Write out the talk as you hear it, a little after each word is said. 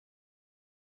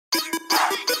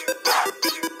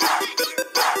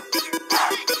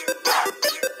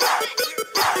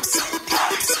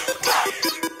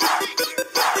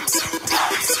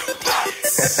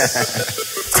I'm sipping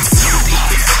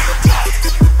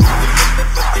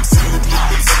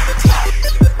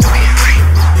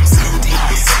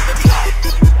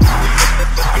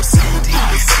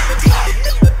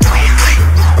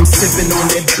on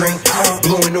that drink,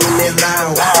 blowing on that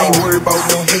loud. I ain't worried about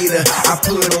no hater, I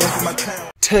put on my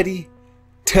crown.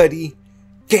 Tutty,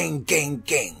 gang, gang,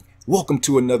 gang. Welcome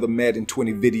to another Madden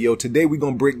 20 video. Today we're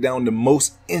going to break down the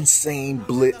most insane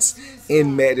blitz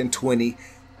in Madden 20.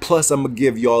 Plus I'm going to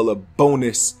give y'all a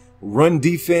bonus run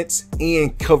defense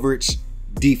and coverage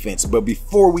defense. But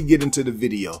before we get into the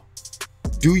video,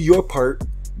 do your part,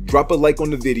 drop a like on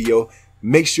the video.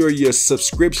 Make sure your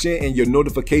subscription and your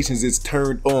notifications is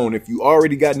turned on. If you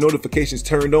already got notifications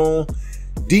turned on,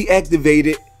 deactivate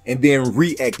it and then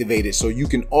reactivate it so you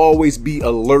can always be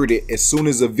alerted as soon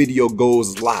as a video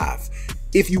goes live.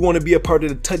 If you want to be a part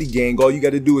of the Tutty gang, all you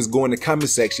got to do is go in the comment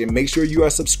section, make sure you are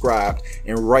subscribed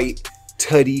and write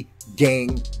Tutty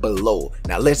gang below.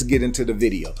 Now let's get into the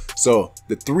video. So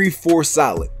the 3-4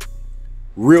 solid,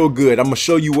 real good. I'm gonna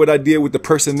show you what I did with the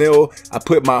personnel. I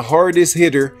put my hardest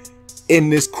hitter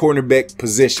in this cornerback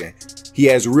position. He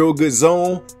has real good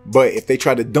zone, but if they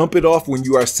try to dump it off when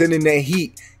you are sending that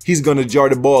heat, he's going to jar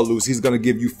the ball loose. He's going to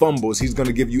give you fumbles. He's going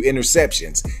to give you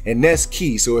interceptions. And that's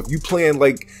key. So if you playing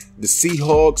like the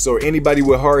Seahawks or anybody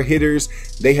with hard hitters,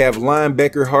 they have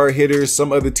linebacker hard hitters.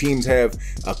 Some other teams have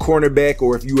a cornerback,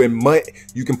 or if you in MUT,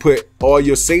 you can put all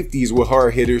your safeties with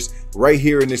hard hitters right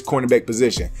here in this cornerback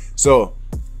position. So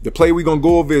the play we're going to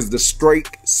go over is the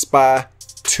Strike Spy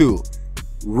 2.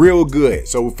 Real good.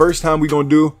 So first time we're going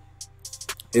to do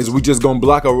is we just going to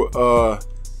block a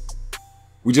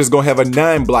we just gonna have a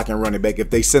 9 blocking running back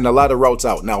if they send a lot of routes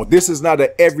out. Now, this is not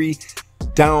a every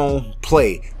down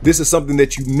play. This is something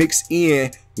that you mix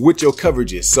in with your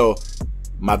coverages. So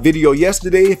my video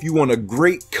yesterday, if you want a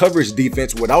great coverage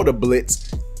defense without a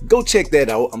blitz, go check that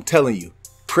out. I'm telling you,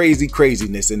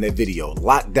 craziness in that video.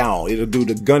 Lock down. It'll do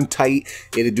the gun tight.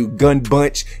 It'll do gun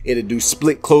bunch. It'll do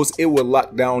split close. It will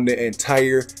lock down the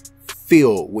entire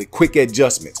field with quick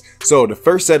adjustments. So the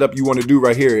first setup you want to do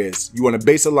right here is you want to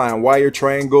base a line, wire,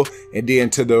 triangle, and then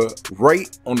to the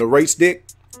right on the right stick.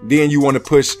 Then you want to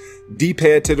push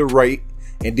D-pad to the right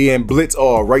and then blitz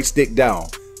all, right stick down.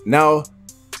 Now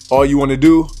all you want to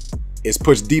do is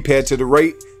push D-pad to the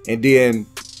right and then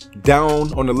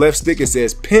down on the left stick it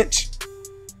says pinch,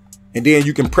 and then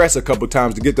you can press a couple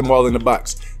times to get them all in the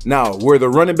box. Now where the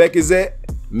running back is at,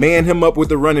 man him up with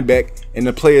the running back and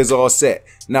the play is all set.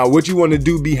 Now what you want to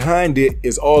do behind it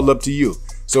is all up to you.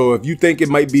 So if you think it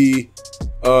might be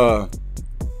a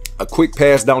quick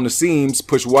pass down the seams,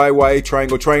 push YY,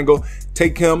 triangle,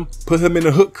 take him, put him in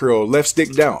a hook curl, left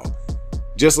stick down,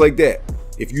 just like that.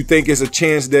 If you think it's a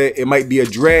chance that it might be a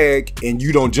drag and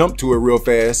you don't jump to it real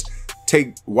fast,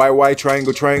 take YY,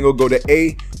 triangle, go to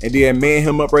A, and then man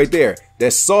him up right there.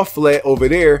 That soft flat over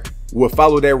there will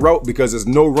follow that route because there's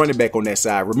no running back on that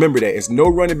side. Remember that, it's no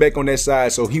running back on that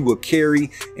side, so he will carry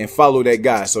and follow that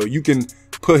guy. So you can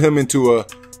put him into a,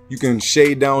 you can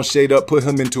shade down, shade up, put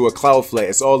him into a cloud flat.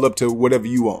 It's all up to whatever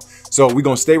you want. So we're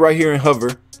gonna stay right here and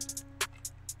hover,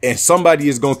 and somebody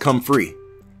is gonna come free.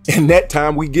 And that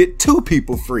time we get 2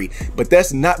 people free, but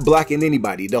that's not blocking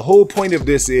anybody. The whole point of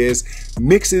this is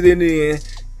mix it in the end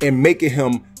and making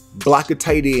him block a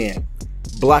tight end,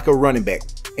 block a running back.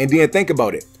 And then think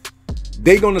about it.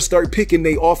 They're going to start picking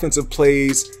their offensive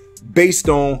plays based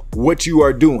on what you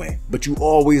are doing, but you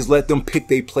always let them pick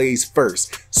their plays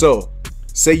first. So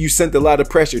say you sent a lot of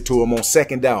pressure to them on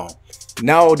second down.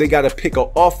 Now they got to pick an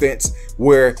offense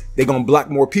where they're going to block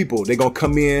more people. They're going to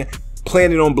come in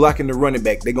planning on blocking the running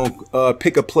back. They're going to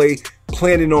pick a play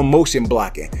planning on motion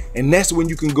blocking. And that's when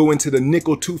you can go into the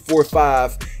nickel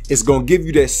 2-4-5. It's going to give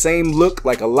you that same look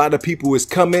like a lot of people is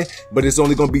coming, but it's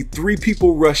only going to be 3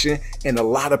 people rushing and a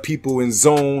lot of people in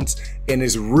zones, and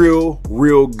it's real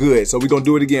good. So we're going to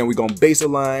do it again. We're going to base a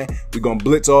line. We're going to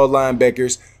blitz all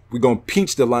linebackers. We're going to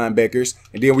pinch the linebackers,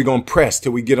 and then we're going to press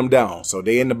till we get them down. So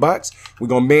they in the box. We're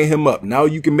going to man him up. Now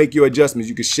you can make your adjustments.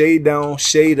 You can shade down,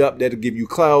 shade up. That'll give you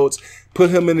clouds. Put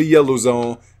him in the yellow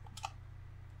zone.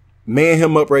 Man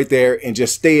him up right there and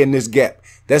just stay in this gap.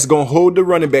 That's going to hold the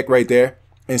running back right there,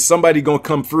 and somebody going to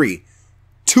come free.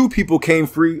 2 people came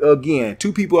free again.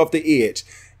 2 people off the edge.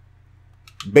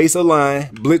 Base a line,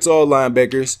 blitz all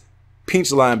linebackers,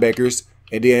 pinch linebackers,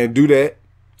 and then do that.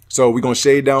 So we're going to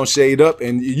shade down, shade up,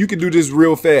 and you can do this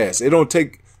real fast. It don't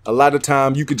take a lot of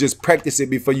time. You could just practice it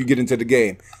before you get into the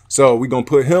game. So we're going to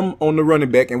put him on the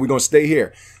running back, and we're going to stay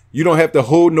here. You don't have to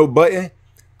hold no button,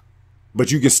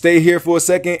 but you can stay here for a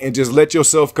second and just let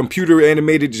yourself computer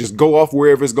animated just go off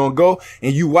wherever it's going to go,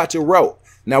 and you watch a route.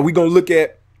 Now we're going to look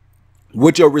at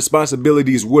what your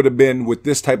responsibilities would have been with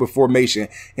this type of formation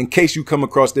in case you come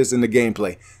across this in the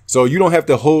gameplay. So you don't have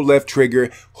to hold left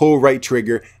trigger, hold right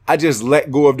trigger. I just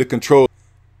let go of the control.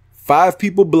 5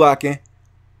 people blocking,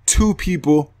 2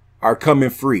 people are coming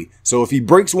free. So if he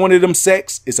breaks one of them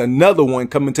sacks, it's another one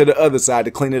coming to the other side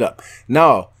to clean it up.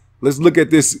 Now, let's look at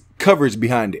this coverage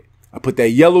behind it. I put that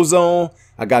yellow zone.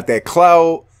 I got that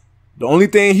cloud. The only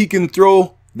thing he can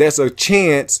throw that's a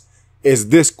chance is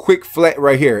this quick flat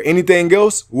right here. Anything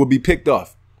else will be picked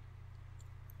off.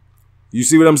 You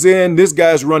see what I'm saying? This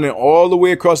guy's running all the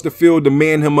way across the field to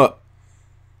man him up.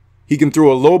 He can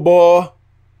throw a low ball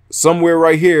somewhere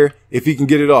right here if he can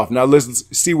get it off. Now let's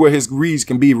see where his reads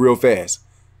can be real fast.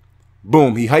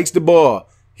 Boom, he hikes the ball.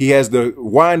 He has to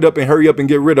wind up and hurry up and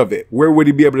get rid of it. Where would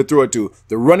he be able to throw it to?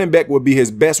 The running back would be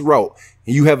his best route.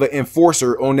 And you have an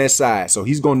enforcer on that side. So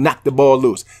he's going to knock the ball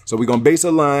loose. So we're going to base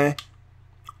a line.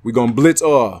 We're going to blitz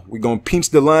all. We're going to pinch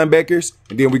the linebackers.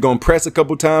 And then we're going to press a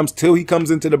couple times till he comes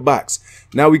into the box.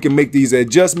 Now we can make these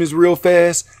adjustments real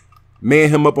fast. Man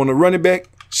him up on the running back.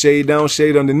 Shade down,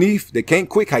 shade underneath. They can't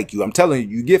quick hike you. I'm telling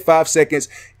you, you get 5 seconds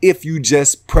if you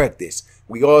just practice.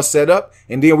 We all set up.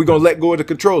 And then we're going to let go of the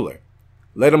controller.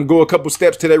 Let him go a couple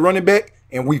steps to that running back.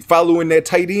 And we follow in that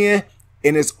tight end.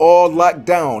 And it's all locked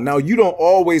down. Now, you don't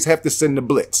always have to send the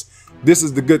blitz. This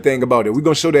is the good thing about it. We're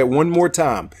going to show that one more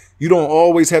time. You don't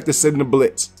always have to send the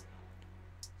blitz.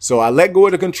 So I let go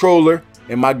of the controller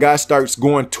and my guy starts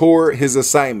going toward his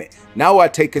assignment. Now I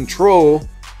take control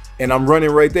and I'm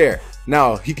running right there.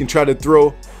 Now he can try to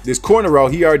throw this corner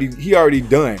route. He already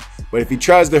done. But if he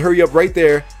tries to hurry up right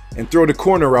there and throw the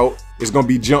corner route, it's going to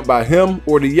be jumped by him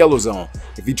or the yellow zone.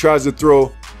 If he tries to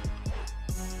throw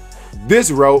this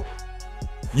route,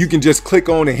 you can just click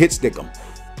on and hit stick him.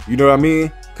 You know what I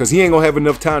mean? Because he ain't going to have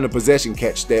enough time to possession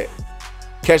catch that.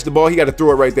 Catch the ball, he got to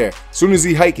throw it right there. As soon as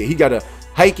he hike it, he got to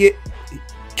hike it,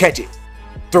 catch it,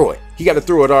 throw it. He got to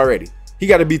throw it already. He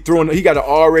got to be throwing, he got to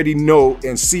already know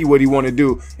and see what he want to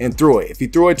do and throw it. If he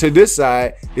throw it to this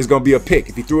side, it's going to be a pick.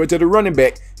 If he throw it to the running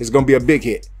back, it's going to be a big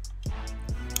hit.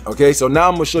 Okay, so now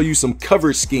I'm going to show you some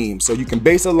coverage schemes. So you can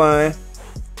base a line,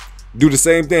 do the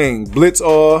same thing, blitz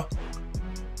all,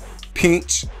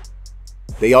 pinch.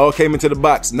 They all came into the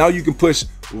box. Now you can push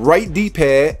right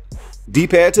D-pad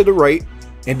to the right,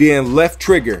 and then left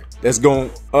trigger. That's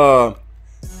going to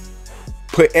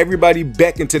put everybody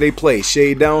back into their place.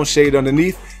 Shade down, shade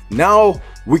underneath. Now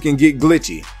we can get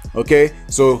glitchy. Okay,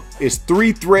 so it's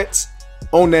 3 threats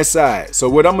on that side. So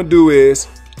what I'm going to do is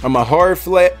I'm a hard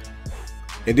flat,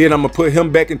 and then I'm going to put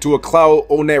him back into a cloud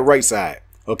on that right side.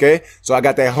 Okay, so I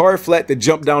got that hard flat to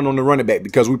jump down on the running back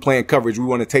because we're playing coverage. We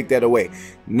want to take that away.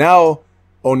 Now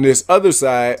on this other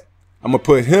side, I'm going to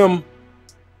put him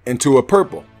into a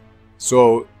purple.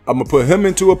 So I'm going to put him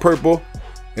into a purple,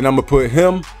 and I'm going to put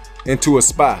him into a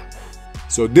spy.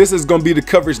 So this is going to be the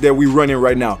coverage that we're running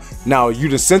right now. Now, you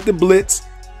just sent the blitz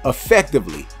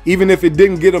effectively. Even if it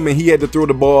didn't get him and he had to throw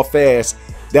the ball fast,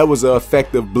 that was an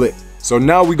effective blitz. So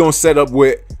now we're going to set up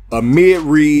with a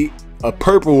mid-read, a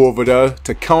purple over there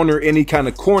to counter any kind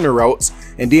of corner routes,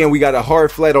 and then we got a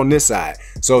hard flat on this side.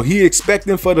 So he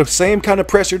expecting for the same kind of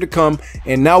pressure to come,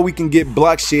 and now we can get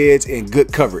block sheds and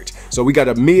good coverage. So we got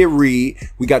a mid read,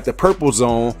 we got the purple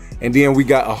zone, and then we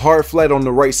got a hard flat on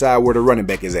the right side where the running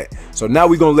back is at. So now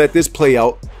we're gonna let this play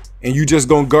out, and you just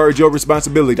gonna guard your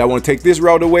responsibility. I want to take this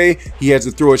route away. He has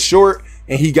to throw it short,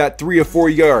 and he got 3 or 4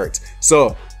 yards.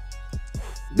 So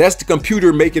that's the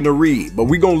computer making a read, but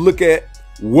we're gonna look at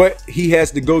what he has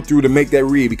to go through to make that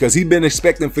read, because he's been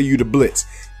expecting for you to blitz.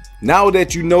 Now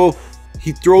that you know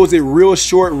he throws it real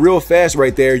short, real fast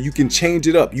right there, you can change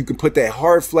it up. You can put that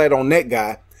hard flat on that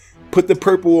guy, put the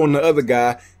purple on the other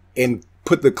guy, and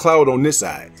put the cloud on this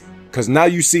side. Because now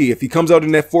you see if he comes out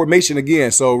in that formation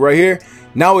again. So right here,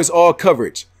 now it's all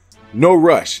coverage, no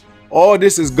rush. All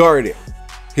this is guarded.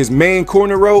 His main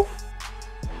corner route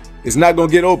is not going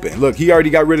to get open. Look, he already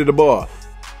got rid of the ball.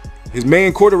 His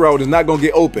main quarter route is not going to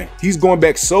get open. He's going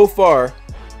back so far.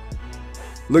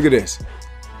 Look at this.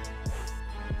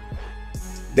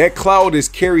 That cloud is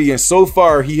carrying so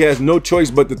far, he has no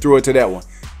choice but to throw it to that one.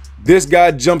 This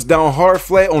guy jumps down hard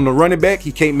flat on the running back.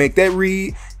 He can't make that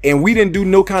read. And we didn't do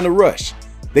no kind of rush.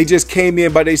 They just came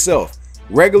in by themselves.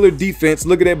 Regular defense.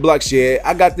 Look at that block shed.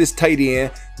 I got this tight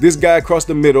end. This guy across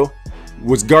the middle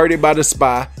was guarded by the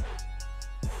spy.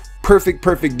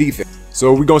 Perfect defense.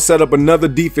 So we're going to set up another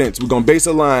defense. We're going to base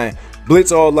a line,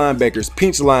 blitz all linebackers,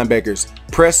 pinch linebackers,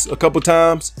 press a couple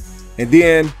times, and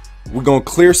then we're going to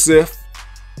clear sift.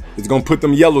 It's gonna put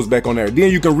them yellows back on there.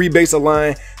 Then you can rebase a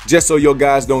line just so your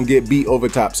guys don't get beat over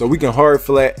top. So we can hard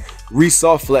flat,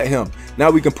 re-soft flat him.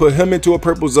 Now we can put him into a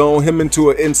purple zone, him into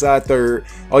an inside third.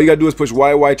 All you gotta do is push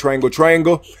YY triangle,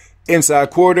 triangle, inside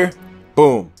quarter,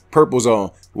 boom, purple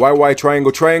zone. YY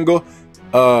triangle, triangle,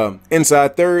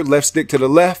 inside third, left stick to the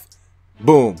left,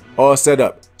 boom, all set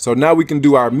up. So now we can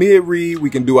do our mid read, we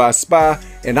can do our spy,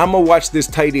 and I'm gonna watch this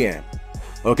tight end.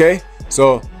 Okay,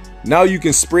 so now you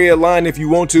can spray a line if you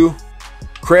want to,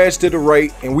 crash to the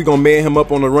right, and we're gonna man him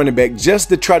up on the running back just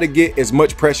to try to get as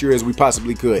much pressure as we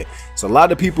possibly could. So a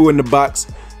lot of people in the box,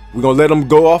 we're gonna let him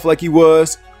go off like he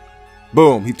was.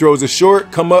 Boom, he throws a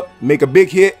short, come up, make a big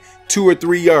hit, 2 or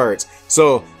 3 yards.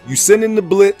 So you send in the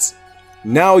blitz,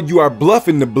 now you are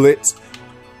bluffing the blitz,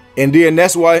 and then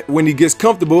that's why when he gets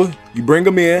comfortable, you bring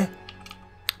him in,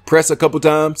 press a couple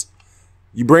times,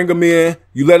 you bring him in,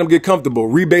 you let him get comfortable,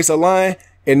 rebase a line,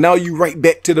 and now you right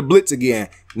back to the blitz again.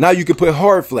 Now you can put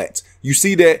hard flats. You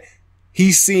see that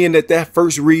he's seeing that that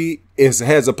first read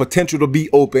has a potential to be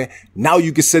open. Now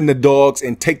you can send the dogs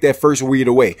and take that first read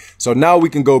away. So now we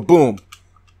can go boom,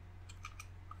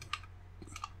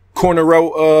 corner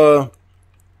route,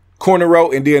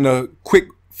 and then a quick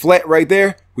flat right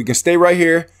there. We can stay right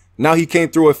here. Now he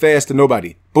can't throw it fast to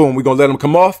nobody. Boom, we're gonna let him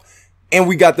come off. And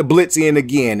we got the blitz in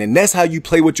again. And that's how you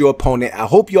play with your opponent. I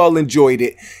hope y'all enjoyed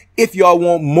it. If y'all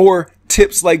want more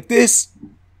tips like this,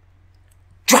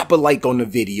 drop a like on the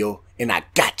video and I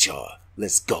got y'all.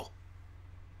 Let's go.